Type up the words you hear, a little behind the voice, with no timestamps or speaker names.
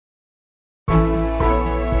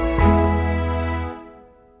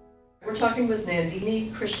talking with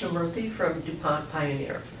Nandini Krishnamurthy from DuPont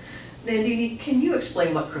Pioneer. Nandini, can you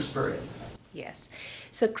explain what CRISPR is? Yes.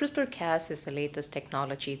 So CRISPR-Cas is the latest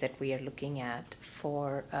technology that we are looking at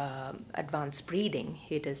for advanced breeding.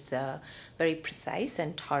 It is a very precise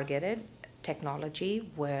and targeted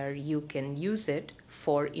technology where you can use it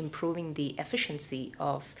for improving the efficiency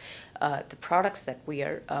of the products that we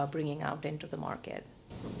are bringing out into the market.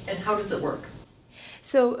 And how does it work?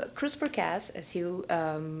 So CRISPR-Cas, as you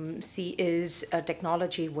see, is a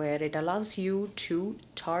technology where it allows you to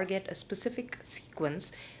target a specific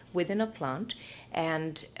sequence within a plant,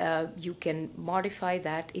 and you can modify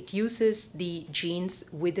that. It uses the genes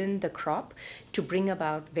within the crop to bring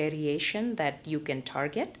about variation that you can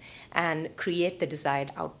target and create the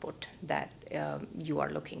desired output that you are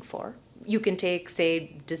looking for. You can take,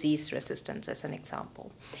 say, disease resistance as an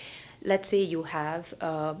example. Let's say you have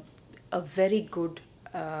a very good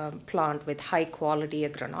plant with high quality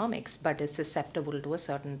agronomics but is susceptible to a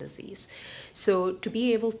certain disease. So to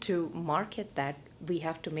be able to market that, we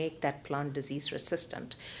have to make that plant disease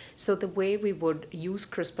resistant. So the way we would use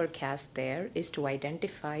CRISPR-Cas there is to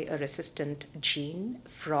identify a resistant gene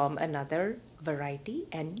from another variety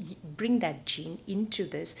and bring that gene into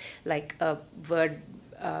this, like a word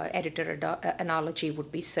editor analogy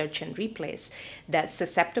would be search and replace that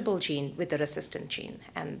susceptible gene with the resistant gene,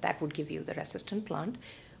 and that would give you the resistant plant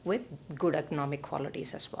with good agronomic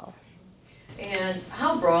qualities as well. And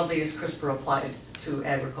how broadly is CRISPR applied to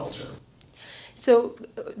agriculture? So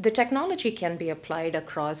the technology can be applied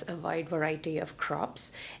across a wide variety of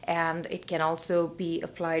crops, and it can also be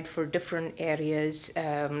applied for different areas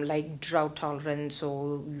like drought tolerance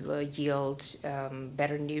or yield,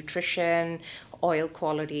 better nutrition, oil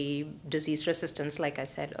quality, disease resistance, like I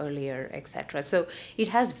said earlier, etc. So it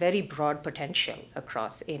has very broad potential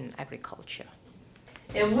across in agriculture.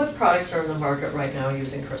 And what products are in the market right now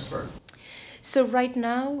using CRISPR? So right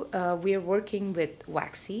now we are working with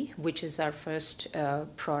Waxy, which is our first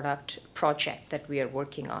project that we are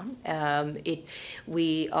working on.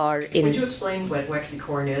 We are in. Would you explain what Waxy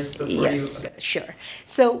corn is before Yes, sure.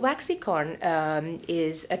 So Waxy corn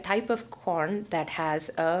is a type of corn that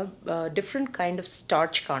has a different kind of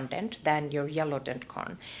starch content than your yellow tint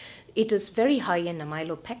corn. It is very high in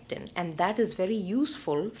amylopectin, and that is very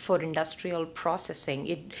useful for industrial processing.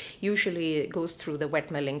 It usually goes through the wet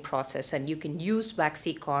milling process, and you can use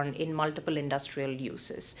waxy corn in multiple industrial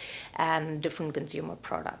uses and different consumer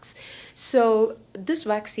products. So this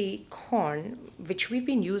waxy corn, which we've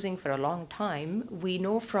been using for a long time, we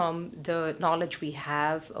know from the knowledge we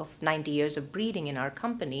have of 90 years of breeding in our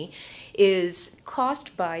company, is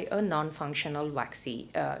caused by a non-functional waxy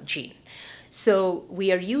gene. So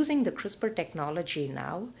we are using the CRISPR technology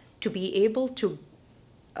now to be able to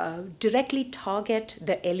directly target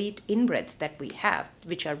the elite inbreds that we have,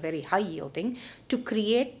 which are very high yielding, to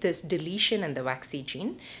create this deletion in the waxy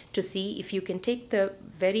gene to see if you can take the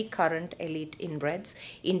very current elite inbreds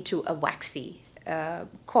into a waxy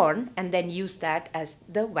corn and then use that as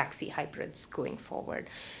the waxy hybrids going forward.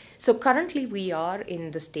 So currently we are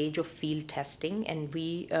in the stage of field testing, and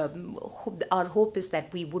we our hope is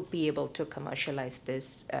that we would be able to commercialize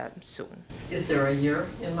this soon. Is there a year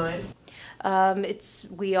in mind?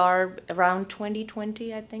 We are around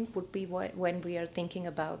 2020, I think, would be when we are thinking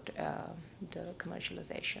about the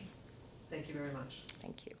commercialization. Thank you very much.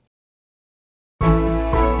 Thank you.